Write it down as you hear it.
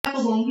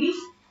होंगी।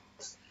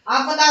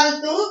 आप बता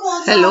सकते हो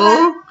कौन सा? हेलो,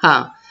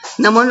 हाँ,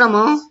 नमो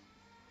नमो।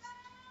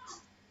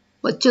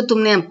 बच्चों,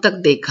 तुमने अब तक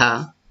देखा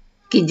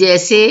कि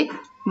जैसे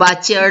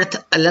वाच्य अर्थ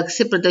अलग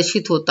से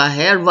प्रदर्शित होता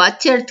है और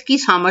वाच्य अर्थ की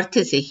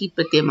सामर्थ्य से ही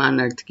प्रतीयमान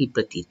अर्थ की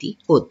प्रतीति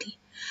होती।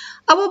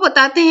 अब वो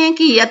बताते हैं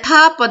कि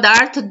यथा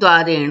पदार्थ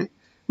द्वारेण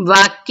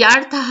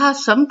वाक्यार्थः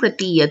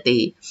संप्रतीयते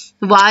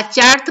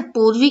वाचार्थ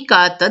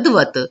पूर्विका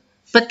तद्वत्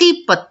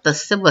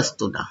प्रतिपत्तस्य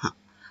वस्तुनः।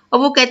 और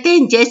वो कहते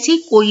हैं जैसे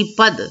कोई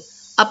पद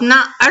अपना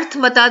अर्थ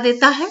बता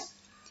देता है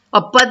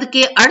और पद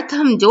के अर्थ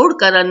हम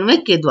जोड़कर अन्वय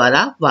के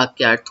द्वारा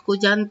वाक्यार्थ को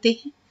जानते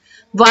हैं।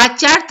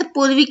 वाचार्थ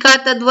पूर्विका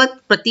तद्वत्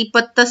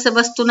प्रतिपत्तस्य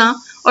वस्तुना।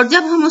 और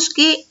जब हम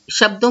उसके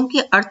शब्दों के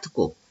अर्थ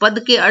को,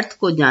 पद के अर्थ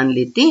को जान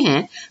लेते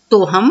हैं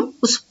तो हम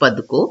उस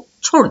पद को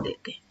छोड़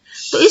देते हैं।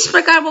 तो इस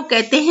प्रकार वो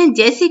कहते हैं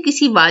जैसे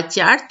किसी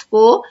वाच्यार्थ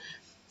को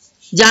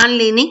जान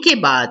लेने के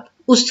बाद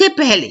उससे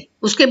पहले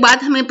उसके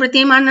बाद हमें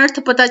प्रतीयमान अर्थ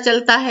पता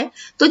चलता है,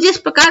 तो जिस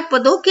प्रकार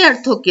पदों के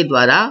अर्थों के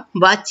द्वारा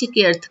वाच्य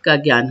के अर्थ का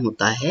ज्ञान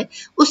होता है,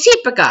 उसी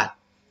प्रकार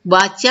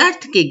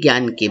वाच्यार्थ के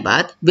ज्ञान के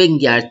बाद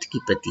व्यंग्यार्थ की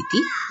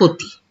प्रतीति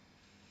होती है।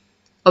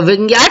 और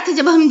व्यंग्यार्थ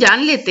जब हम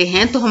जान लेते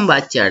हैं तो हम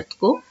वाच्यार्थ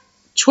को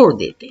छोड़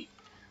देते हैं।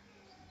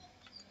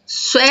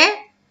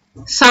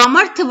 स्व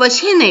सामर्थ्य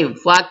वशेन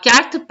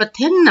वाक्यार्थ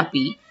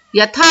प्रत्यन्नपि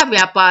यथा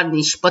व्यापार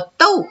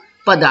निष्पत्तौ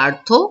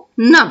पदार्थो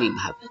न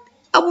विभाव्यते।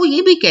 अब वो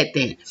ये भी कहते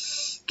हैं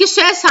कि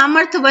स्व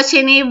सामर्थ्य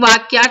वशेन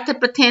वाक्यार्थ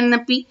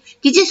प्रत्यन्नपि,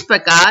 कि जिस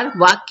प्रकार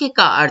वाक्य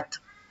का अर्थ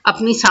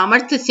अपनी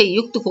सामर्थ्य से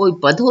युक्त कोई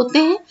पद होते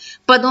हैं,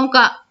 पदों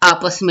का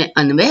आपस में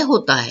अन्वय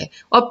होता है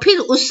और फिर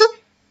उस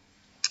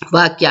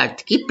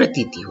वाक्यार्थ की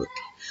प्रतीति होती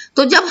है।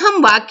 तो जब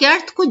हम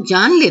वाक्यार्थ को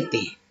जान लेते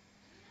हैं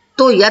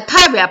तो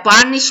यथा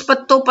व्यापार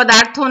निष्पत्तो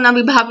पदार्थो न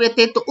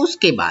विभाव्यते, तो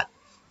उसके बाद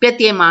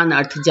प्रतीयमान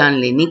अर्थ जान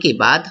लेने के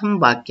बाद हम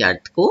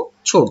वाक्यार्थ को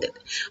छोड़ देते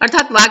हैं,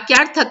 अर्थात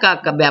वाक्यार्थ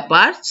का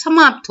व्यापार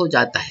समाप्त हो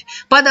जाता है।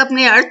 पद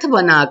अपने अर्थ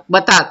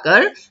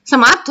बताकर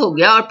समाप्त हो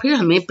गया और फिर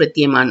हमें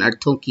प्रतीयमान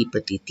अर्थों की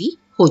प्रतीति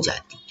हो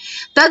जाती।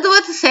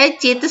 तद्वत् स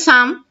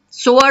चेतसाम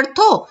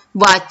स्वर्थो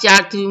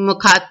वाच्यार्थ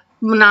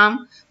विमुखात्मनाम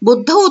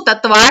बुद्धौ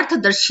तत्वार्थ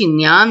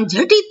दर्शिन्याम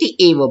झटिति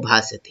एव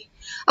भासते।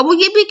 अब वो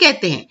ये भी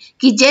कहते हैं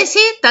कि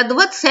जैसे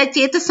तद्वत् स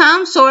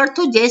चेतसाम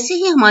स्वर्थो, जैसे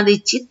ही हमारे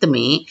चित्त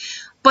में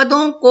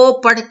पदों को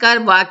पढ़कर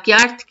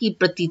वाक्यार्थ की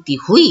प्रतीति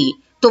हुई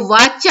तो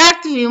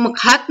वाच्यार्थ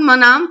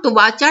विमुखात्मनाम, तो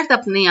वाच्यार्थ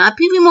अपने आप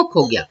ही विमुख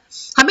हो गया,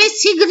 हमें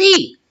शीघ्र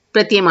ही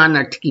प्रतीयमान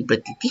अर्थ की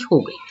प्रतीति हो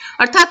गई।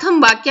 अर्थात हम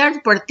वाक्यार्थ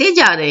पढ़ते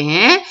जा रहे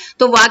हैं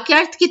तो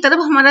वाक्यार्थ की तरफ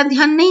हमारा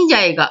ध्यान नहीं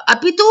जाएगा,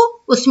 अपितु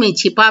उसमें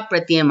छिपा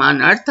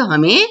प्रतीयमान अर्थ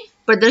हमें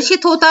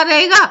प्रदर्शित होता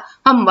रहेगा,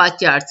 हम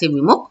वाच्यार्थ से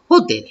विमुख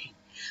होते रहे।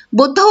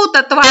 बुद्धौ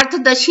तत्वार्थ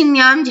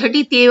दर्शिन्याम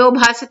झटितेव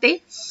भासते।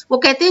 वो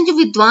कहते हैं जो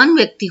विद्वान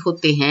व्यक्ति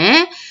होते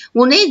हैं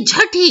उन्हें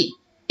झट ही,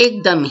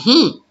 एकदम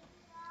ही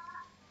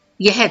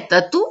यह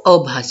तत्व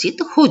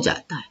अवभाषित हो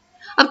जाता है।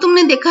 अब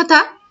तुमने देखा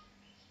था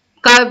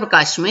काव्य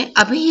प्रकाश में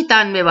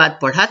अभिहितान्वयवाद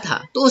पढ़ा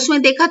था, तो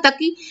उसमें देखा था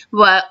कि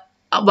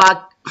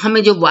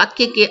हमें जो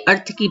वाक्य के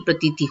अर्थ की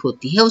प्रतीति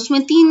होती है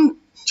उसमें तीन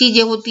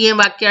चीजें होती हैं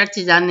वाक्यार्थ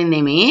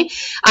जानने में: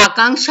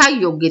 आकांक्षा,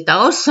 योग्यता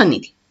और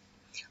सन्निधि।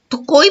 तो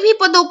कोई भी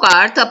पदों का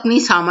अर्थ अपनी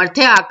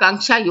सामर्थ्य,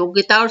 आकांक्षा,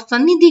 योग्यता और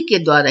सन्निधि के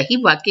द्वारा ही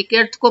वाक्य के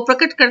अर्थ को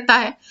प्रकट करता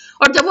है,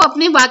 और जब वो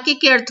अपने वाक्य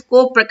के अर्थ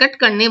को प्रकट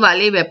करने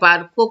वाले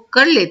व्यापार को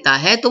कर लेता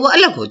है तो वो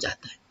अलग हो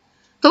जाता है।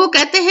 तो वो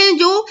कहते हैं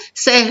जो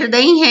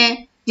सहृदयी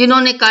हैं,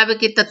 जिन्होंने काव्य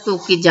के तत्वों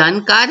की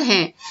जानकार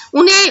हैं,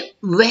 उन्हें,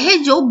 वह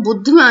जो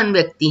बुद्धिमान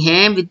व्यक्ति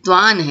हैं,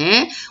 विद्वान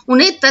हैं,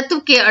 उन्हें तत्व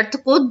के अर्थ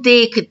को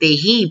देखते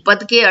ही,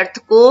 पद के अर्थ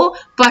को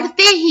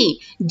पढ़ते ही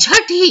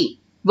झट ही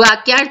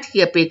वाक्यार्थ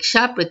की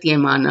अपेक्षा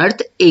प्रतीयमान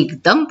अर्थ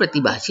एकदम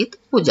प्रतिभाषित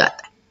हो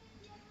जाता है।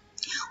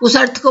 उस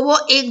अर्थ को वो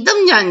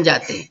एकदम जान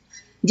जाते हैं।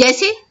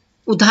 जैसे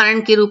उदाहरण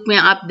के रूप में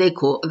आप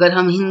देखो, अगर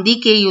हम हिंदी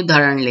के ही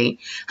उदाहरण लें,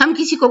 हम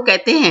किसी को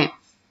कहते हैं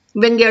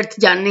व्यंग्य अर्थ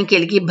जानने के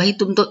लिए कि भाई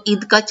तुम तो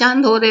ईद का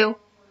चांद हो रहे हो।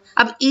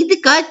 अब ईद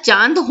का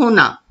चांद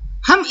होना,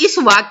 हम इस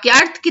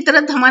वाक्यार्थ की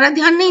तरफ हमारा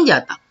ध्यान नहीं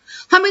जाता,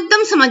 हम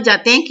एकदम समझ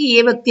जाते हैं कि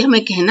ये व्यक्ति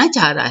हमें कहना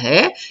चाह रहा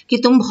है कि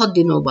तुम बहुत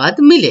दिनों बाद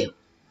मिले हो।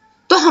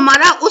 तो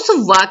हमारा उस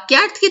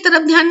वाक्यार्थ की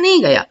तरफ ध्यान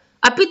नहीं गया,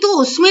 अपितु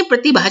उसमें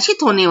प्रतिभाषित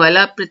होने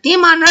वाला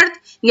प्रतीयमान अर्थ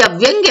या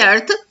व्यंग्य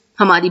अर्थ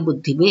हमारी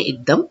बुद्धि में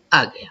एकदम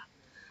आ गया।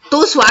 तो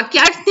उस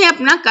वाक्यार्थ ने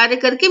अपना कार्य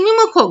करके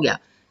विमुख हो गया,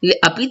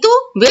 अपितु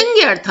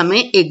व्यंग्य अर्थ हमें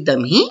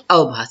एकदम ही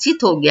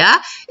अवभाषित हो गया।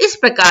 इस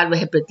प्रकार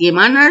वह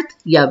प्रतीयमान अर्थ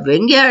या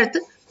व्यंग्य अर्थ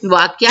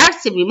वाक्यार्थ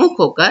से विमुख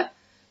होकर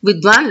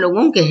विद्वान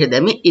लोगों के हृदय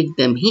में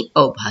एकदम ही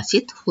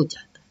अवभाषित हो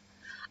जाता।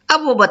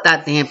 अब वो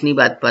बताते हैं, अपनी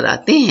बात पर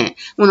आते हैं।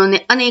 उन्होंने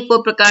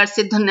अनेकों प्रकार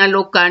से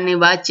ध्वन्यालोक कारणे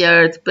वाच्य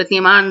अर्थ,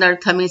 प्रतीयमान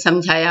अर्थ हमें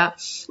समझाया,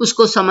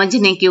 उसको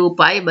समझने के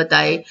उपाय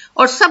बताए,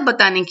 और सब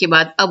बताने के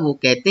बाद अब वो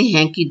कहते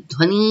हैं कि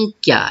ध्वनि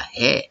क्या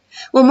है।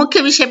 वो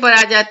मुख्य विषय पर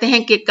आ जाते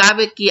हैं कि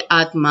काव्य की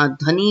आत्मा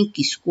ध्वनि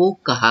किसको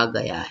कहा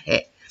गया है।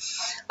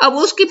 अब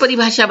उसकी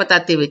परिभाषा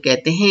बताते हुए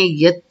कहते हैं,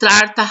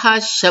 यत्रार्थः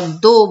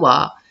शब्दो वा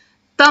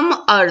तम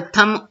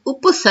अर्थम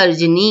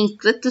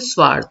उपसर्जनीकृत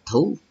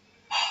स्वार्थौ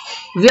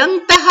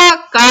व्यंगतः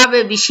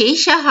काव्य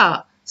विशेषः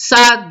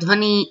सा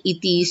ध्वनि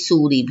इति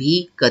सूरि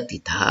भी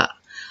कथिता।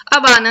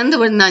 अब आनंद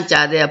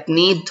वर्णनाचार्य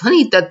अपने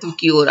ध्वनि तत्व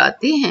की ओर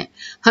आते हैं,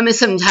 हमें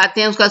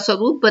समझाते हैं, उसका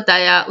स्वरूप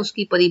बताया,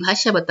 उसकी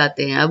परिभाषा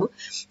बताते हैं। अब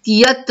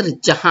यत्र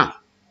जहां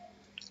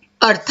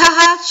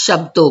अर्थः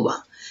शब्दो वा,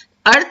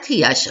 अर्थ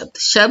या शब्द,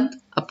 शब्द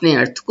अपने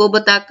अर्थ को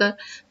बताकर,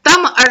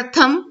 तम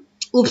अर्थम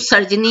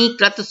उपसर्जनी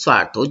कृत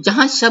स्वार्थो,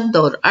 जहां शब्द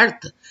और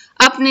अर्थ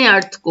अपने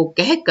अर्थ को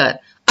कहकर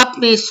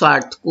अपने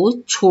स्वार्थ को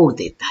छोड़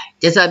देता है।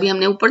 जैसा अभी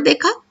हमने ऊपर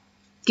देखा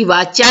कि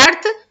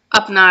वाच्यार्थ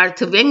अपना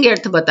अर्थ व्यंग्य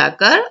अर्थ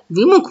बताकर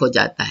विमुख हो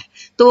जाता है,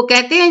 तो वो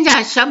कहते हैं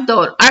जहां शब्द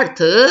और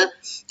अर्थ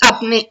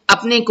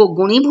अपने को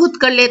गुणीभूत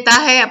कर लेता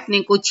है, अपने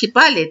को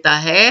छिपा लेता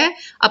है,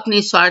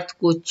 अपने स्वार्थ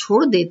को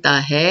छोड़ देता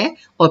है,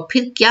 और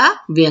फिर क्या,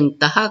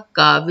 व्यंग्यतः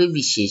काव्य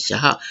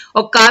विशेषः,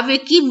 और काव्य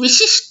की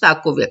विशिष्टता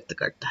को व्यक्त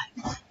करता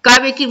है।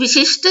 काव्य की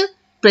विशिष्ट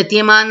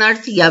प्रतीयमान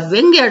अर्थ या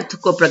व्यंग्य अर्थ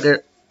को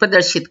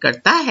प्रदर्शित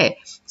करता है।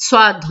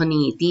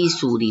 स्वाध्वनीति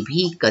सूरि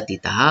भी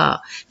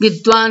कथिता,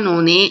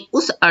 विद्वानों ने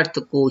उस अर्थ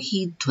को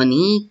ही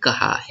ध्वनि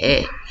कहा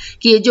है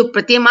कि ये जो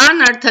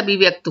प्रतीयमान अर्थ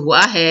अभिव्यक्त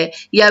हुआ है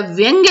या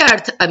व्यंग्य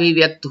अर्थ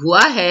अभिव्यक्त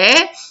हुआ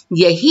है,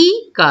 यही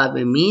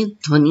काव्य में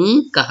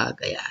ध्वनि कहा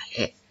गया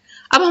है।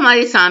 अब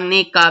हमारे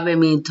सामने काव्य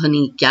में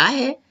ध्वनि क्या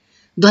है,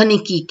 ध्वनि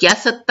की क्या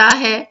सत्ता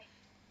है,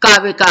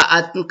 काव्य का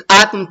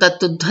आत्म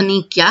तत्व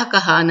ध्वनि क्या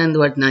कहा आनंद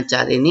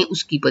वर्णनाचार्य ने,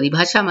 उसकी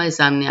परिभाषा हमारे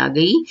सामने आ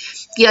गई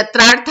कि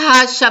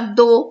अत्रार्थः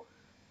शब्दो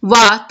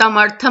वा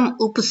तमर्थम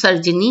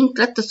उपसर्जनी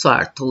कृत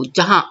स्वार्थो,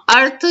 जहां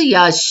अर्थ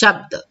या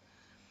शब्द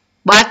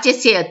वाच्य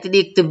से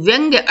अतिरिक्त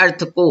व्यंग्य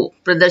अर्थ को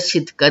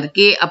प्रदर्शित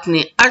करके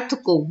अपने अर्थ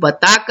को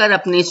बताकर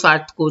अपने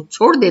स्वार्थ को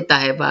छोड़ देता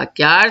है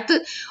वाक्यार्थ,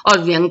 और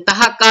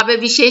व्यंग्यतः काव्य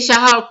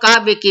विशेषः, और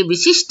काव्य के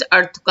विशिष्ट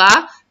अर्थ का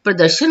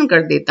प्रदर्शन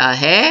कर देता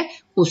है,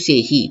 उसे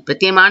ही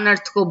प्रतीयमान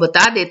अर्थ को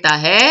बता देता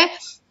है।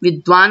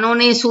 विद्वानों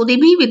ने, सूरि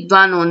भी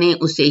विद्वानों ने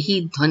उसे ही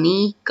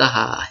ध्वनि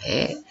कहा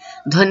है,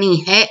 ध्वनि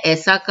है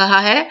ऐसा कहा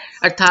है,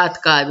 अर्थात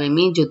काव्य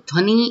में जो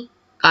ध्वनि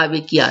काव्य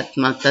की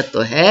आत्मा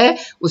तत्व है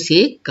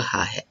उसे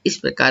कहा है। इस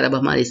प्रकार अब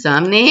हमारे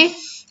सामने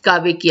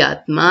काव्य की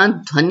आत्मा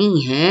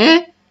ध्वनि है,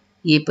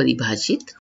 ये परिभाषित